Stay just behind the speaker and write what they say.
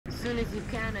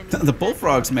The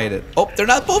bullfrogs made it. Oh, they're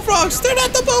not bullfrogs! They're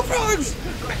not the bullfrogs!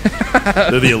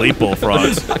 They're the elite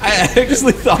bullfrogs. I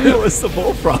actually thought it was the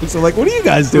bullfrogs. I'm like, what are you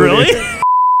guys doing? Really? Here?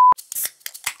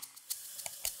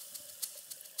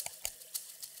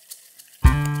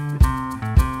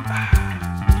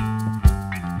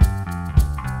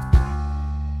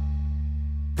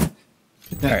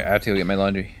 Alright, I have to go get my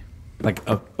laundry. Like,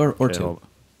 or Okay, two. hold-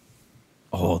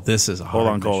 Oh, this is a hard Hold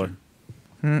on, Kohler.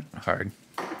 mission. Hard.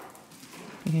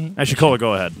 Actually, Kohler,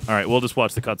 go ahead. All right, we'll just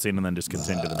watch the cutscene and then just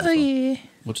continue to the next one.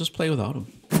 We'll just play without him.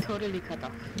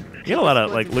 You get a lot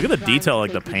of, like, look at the detail,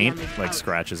 like the paint, like,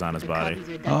 scratches on his body.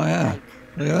 Oh, yeah.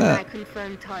 Look at that.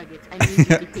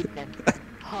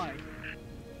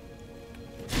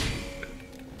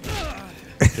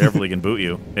 Careful, he can boot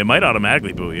you. It might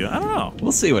automatically boot you. I don't know.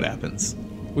 We'll see what happens.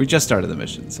 We just started the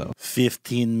mission, so.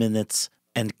 15 minutes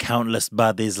and countless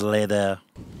bodies later.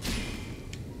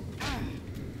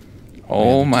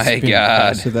 Oh my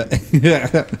god.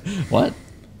 What?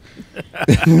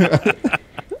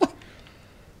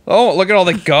 Oh, look at all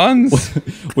the guns.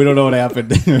 We don't know what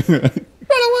happened. Run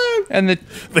away! And the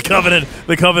The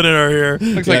Covenant are here.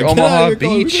 looks like Omaha We've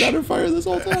been Beach. under fire this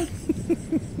whole time.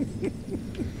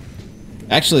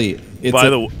 Actually,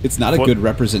 it's not a good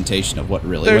representation of what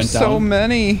really There's went down. so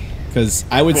many. Because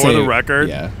I would For say, the record,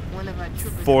 yeah.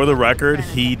 For the record,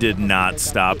 he did not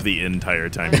stop the entire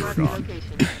time you were gone.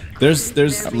 There's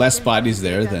less bodies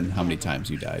there than how many times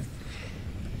you died.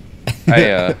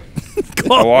 I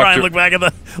Oh, walked Ryan, through- look back at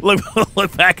the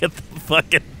look back at the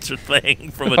fucking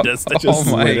thing from a distance. Oh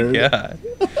my littered. god.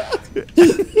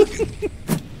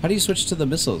 How do you switch to the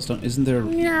missiles? Isn't there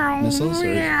missiles? Or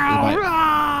am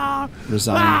I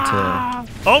resigned to...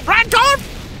 Oh, Ryan, go!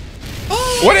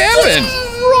 What happened?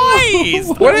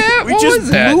 Christ! What happened? We What just was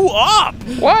that? blew up.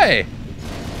 Why?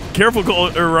 Careful,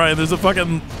 Ryan. There's a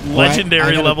fucking legendary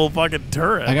I gotta- level fucking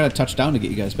turret. I gotta touch down to get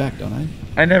you guys back, don't I?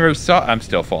 I never saw. I'm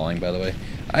still falling, by the way.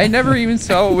 I never even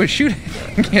saw what was shooting.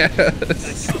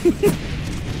 Yes.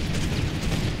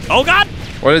 Oh God!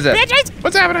 What is that? Bitches!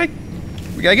 What's happening?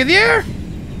 We gotta get in the air.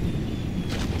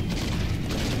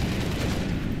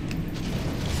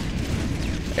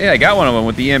 Hey, I got one of them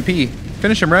with the EMP.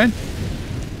 Finish him, Ryan.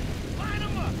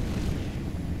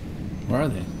 Where are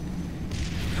they?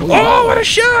 Oh, what a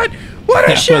shot! What a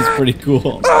That shot! was pretty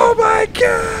cool. Oh my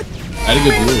god! I had a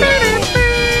good blue rifle.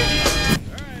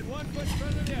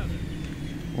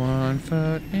 One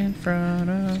foot in front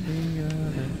of the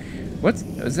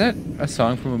other. Is that a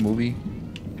song from a movie?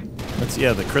 That's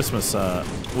the Christmas. Was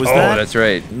Oh, that? that's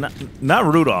right. Not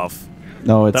Rudolph.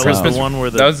 No, it's That was the one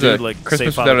where the That was dude, the like,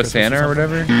 Christmas saved Father Without a Christmas Santa or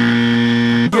something.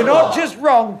 whatever. You're not just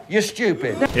wrong, you're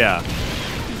stupid. Yeah.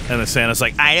 And the Santa's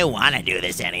like, I don't want to do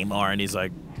this anymore, and he's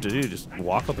like, dude, just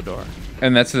walk out the door.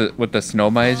 And that's with the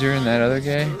snow miser and that other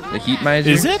guy, the heat miser.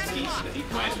 Is it?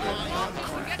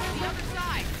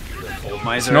 Cold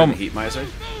miser Snow- and the heat miser.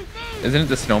 Isn't it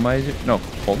the snow miser? No,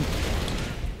 cold.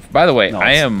 By the way, No,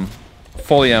 I it's- am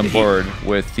fully on board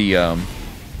with the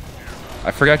I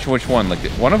forgot which one. Like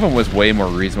one of them was way more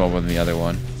reasonable than the other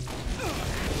one.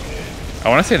 I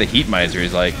want to say the heat miser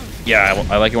is like, yeah,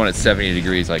 I like it when it's 70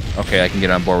 degrees. Like, okay, I can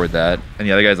get on board with that. And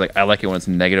the other guy's like, I like it when it's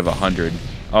negative 100.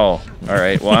 Oh, all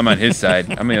right. Well, I'm on his side.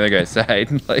 I'm on the other guy's side.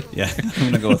 Like, Yeah, I'm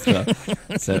gonna go with the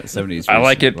 70s. I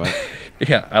like it. What?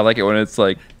 Yeah, I like it when it's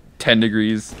like 10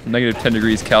 degrees, negative 10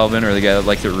 degrees Kelvin, or the guy that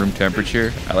likes it room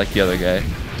temperature. I like the other guy.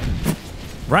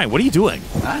 Ryan, what are you doing?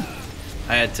 I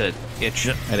had to itch.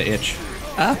 I had an itch.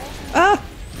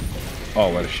 Oh,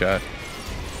 what a shot.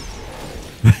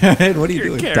 What are you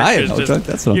doing? character's Dying, just- Chunk.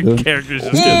 That's what I'm Your doing. character's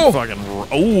just getting fucking.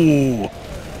 Oh.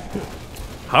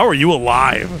 How are you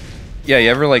alive? Yeah, you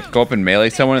ever like go up and melee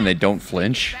someone and they don't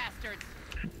flinch?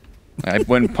 I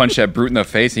went and punched that brute in the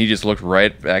face and he just looked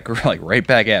right back, like right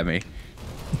back at me.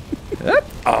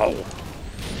 Oh,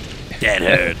 Dead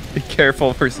hurt. be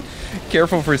careful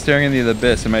for staring into the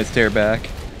abyss. I might stare back.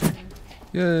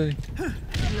 Yay!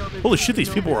 Holy shit, these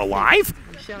people were alive?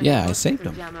 Yeah, I saved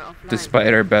them.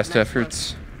 Despite our best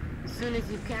efforts.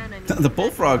 The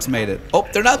bullfrogs made it. Oh,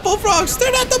 they're not bullfrogs!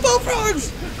 They're not the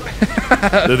bullfrogs!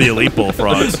 They're the elite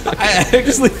bullfrogs. I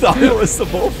actually thought it was the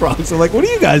bullfrogs. I'm like, what are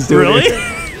you guys doing? Really?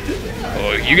 Here?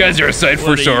 Oh, you guys are a sight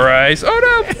for What are sore eyes. Oh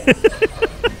no!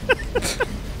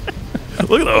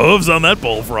 Look at the hooves on that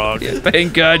bullfrog.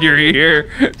 Thank God you're here.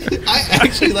 I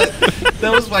actually,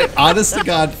 that was my honest to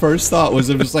God first thought was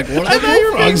I'm just like, what are the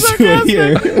bullfrogs doing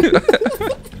here?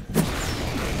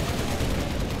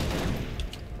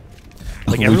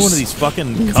 Like every one of these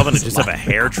fucking Covenant just have a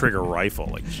hair trigger rifle.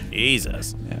 Like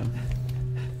Jesus. Yeah.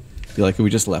 Feel like we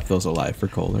just left those alive for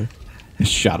Kohler.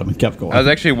 Shot him and kept going. I was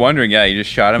actually wondering. Yeah, you just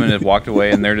shot him and just walked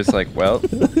away, and they're just like, well,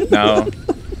 now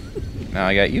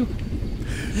I got you.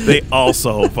 They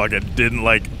also fucking didn't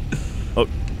like. Oh,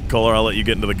 Kohler, I'll let you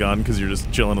get into the gun because you're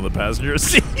just chilling in the passenger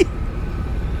seat.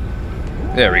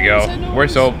 There we go.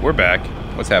 We're back.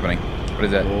 What's happening? What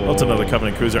is that? Oh, it's another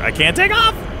Covenant cruiser. I can't take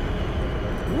off.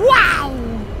 Wow.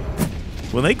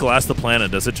 When they glass the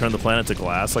planet, does it turn the planet to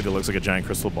glass like it looks like a giant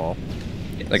crystal ball?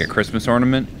 Like a Christmas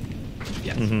ornament?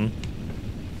 Yes. Mm-hmm.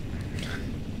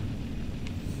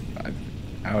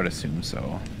 I would assume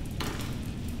so.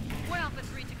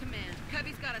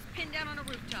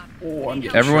 Oh, I'm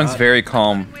getting Everyone's shot. very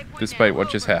calm despite what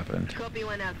just happened.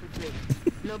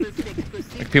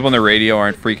 Like people on the radio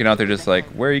aren't freaking out. They're just like,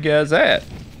 where are you guys at?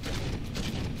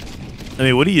 I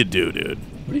mean, what do you do, dude?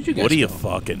 Where did you guys What do you go?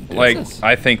 fucking do? Like,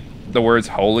 I think the words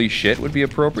 "holy shit" would be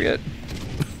appropriate.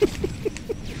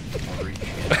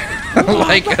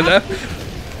 Like,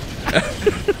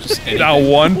 not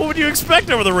one. What would you expect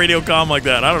over the radio comm like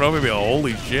that? I don't know, maybe a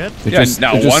holy shit. They're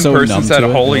Not they're one so person numb said to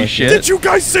it, holy they're like, shit. Did you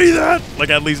guys see that? Like,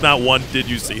 at least not one. Did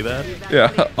you see that?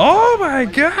 Yeah. Oh my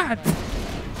god.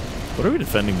 What are we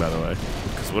defending, by the way?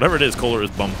 Because whatever it is, Kohler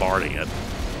is bombarding it.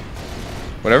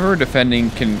 Whatever we're defending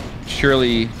can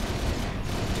surely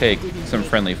take some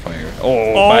friendly fire.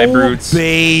 Oh, bye, brutes.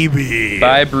 Baby.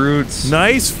 Bye, brutes.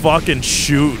 Nice fucking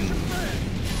shooting.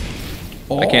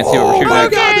 I can't see what we're shooting Oh my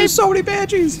at. god, there's so many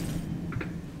banshees.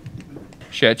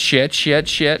 Shit.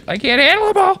 I can't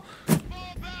handle them all.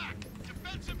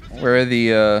 Where are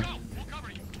the,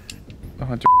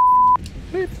 Hunter?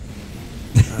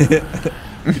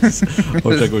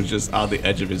 Ojek was just on the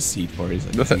edge of his seat for it. He's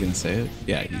like, is he going to say it?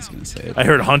 Yeah, he's going to say it. I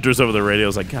heard hunters over the radio. I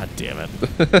was like, God damn it.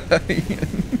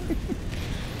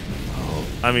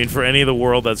 I mean, for any of the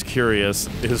world that's curious,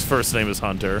 his first name is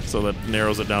Hunter, so that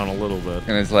narrows it down a little bit.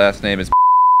 And his last name is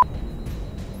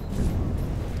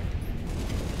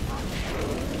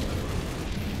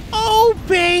Oh,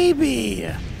 baby.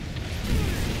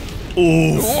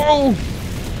 Oof. Whoa!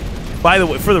 By the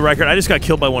way, for the record, I just got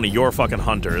killed by one of your fucking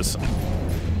hunters.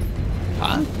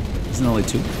 Huh? Isn't it only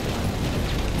two?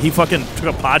 He fucking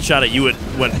took a pot shot at you and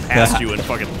went past you and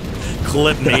fucking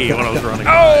clipped me when I was running.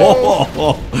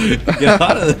 Oh! Get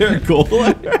out of there,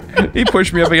 Kohler. He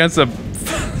pushed me up against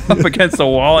the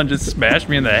wall and just smashed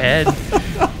me in the head.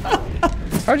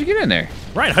 How'd you get in there?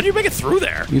 Right, how do you make it through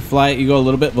there? You go a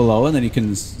little bit below, and then you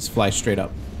can fly straight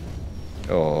up.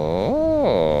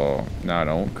 Oh, now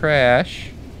don't crash.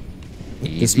 This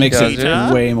Easy makes does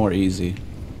it way more easy.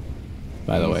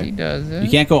 By the way, Easy does it. you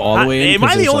can't go all the way in. Am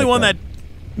 'cause I the there's only like one that...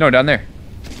 No, down there.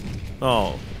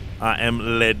 Oh, I am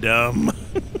le dumb.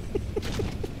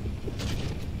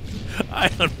 I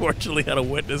unfortunately had a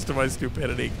witness to my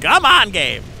stupidity. Come on,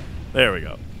 game. There we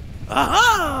go.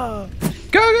 Aha!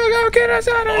 Go, get us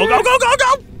out of here. Go!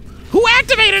 Who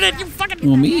activated it? You fucking...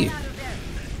 Well, me.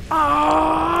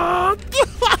 Ah! I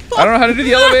don't know how to do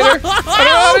the elevator. I don't know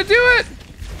how to do it.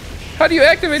 How do you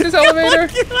activate this elevator?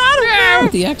 Get out of here!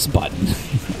 The X button.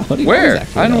 How do you Where? always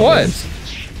activate On all what? those?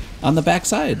 On the back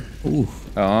side. Ooh.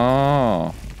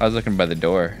 Oh, I was looking by the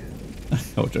door.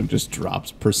 Ojek just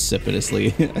drops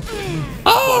precipitously.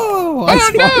 Oh!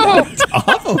 Oh, no!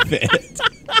 Off of it.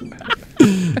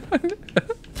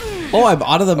 Oh, I'm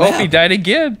out of the map. Oh, he died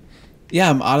again. Yeah,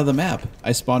 I'm out of the map.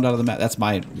 I spawned out of the map. That's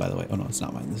mine, by the way. Oh, no, it's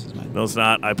not mine. This is mine. No, it's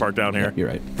not. I parked down here. You're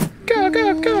right. Go.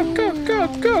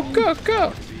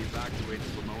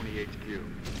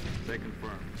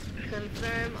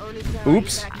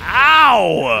 Oops.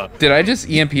 Ow! Did I just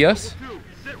EMP us?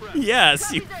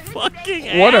 Yes, you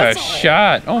fucking What a asshole.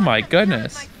 shot. Oh my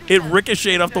goodness. It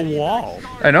ricocheted off the wall.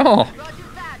 I know.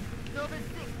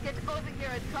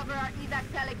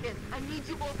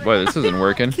 Boy, this isn't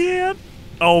working. Can't.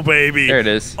 Oh, baby. There it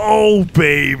is. Oh,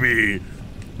 baby.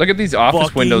 Look at these office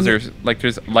Fucking- windows. There's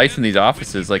lights in these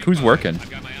offices. Like, who's working?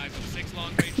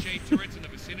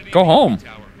 Go home.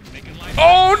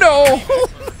 Oh no!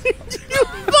 You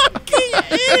fucking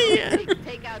idiot.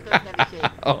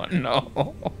 Oh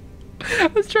no! I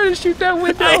was trying to shoot that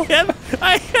window.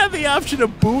 I had the option to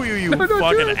boo you, you No, don't do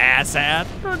fucking it. asshat.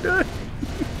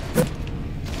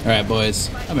 All right, boys.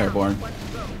 I'm airborne.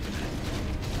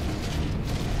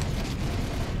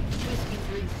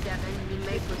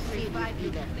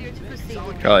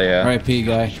 Oh yeah. R.I.P.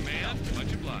 guy.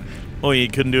 Oh, you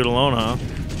couldn't do it alone, huh?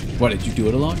 What, did you do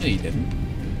it alone? No, you didn't.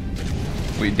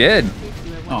 We did.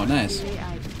 Oh, nice.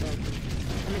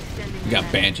 You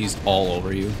got banshees all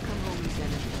over you.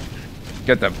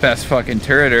 Got the best fucking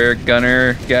turret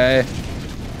gunner guy. I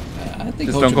think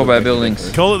Just Ojek don't go would by pick it buildings.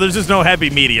 first. Cole, there's just no happy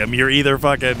medium. You're either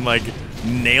fucking like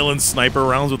nailing sniper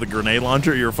rounds with a grenade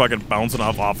launcher, you're fucking bouncing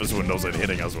off office windows and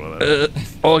hitting us with it.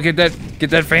 Oh, get that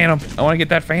Phantom. I want to get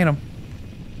that Phantom.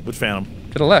 Which Phantom?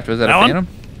 To the left. Was that a That one? Phantom?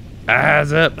 Ah,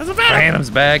 it's up. That's a Phantom. Phantom's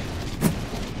back.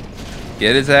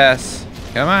 Get his ass.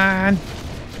 Come on.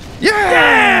 Yeah!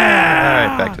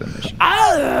 All right, back to the mission.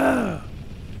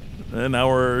 And now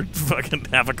we're fucking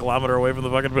half a kilometer away from the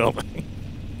fucking building.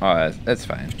 Oh, that's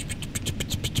fine.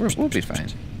 We'll be fine.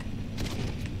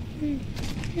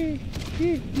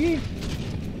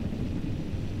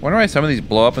 Wonder why some of these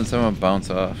blow up and some of them bounce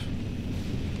off.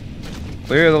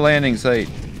 Clear the landing site.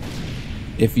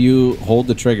 If you hold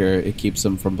the trigger, it keeps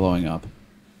them from blowing up.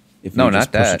 If No, you not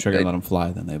just push that. the trigger and let them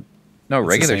fly, then they... No, It's the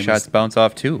regular same shots as- bounce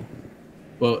off too.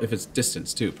 Well, if it's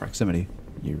distance too, proximity.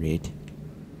 You're right.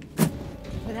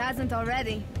 It hasn't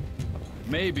already.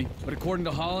 Maybe, but according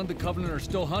to Holland, the Covenant are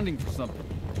still hunting for something.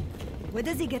 Where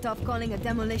does he get off calling a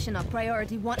demolition a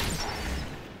priority one?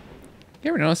 You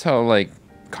ever notice how, like,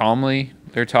 calmly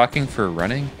they're talking for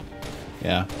running?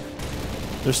 Yeah.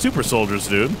 They're super soldiers,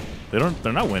 dude. They're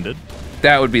not winded.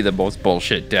 That would be the most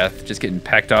bullshit death. Just getting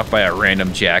pecked off by a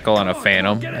random jackal on a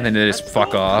Phantom, and then they just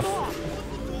fuck off.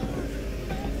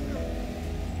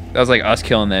 That was like us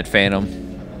killing that Phantom.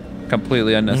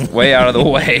 Completely unnecessary. Way out of the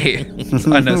way.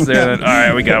 Unnecessary. All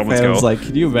right, we got him. Let's go. Phantom's like,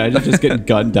 can you imagine just getting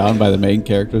gunned down by the main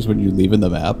characters when you're leaving the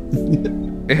map?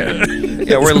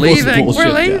 Yeah, we're the most leaving. We're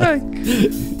bullshit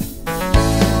leaving.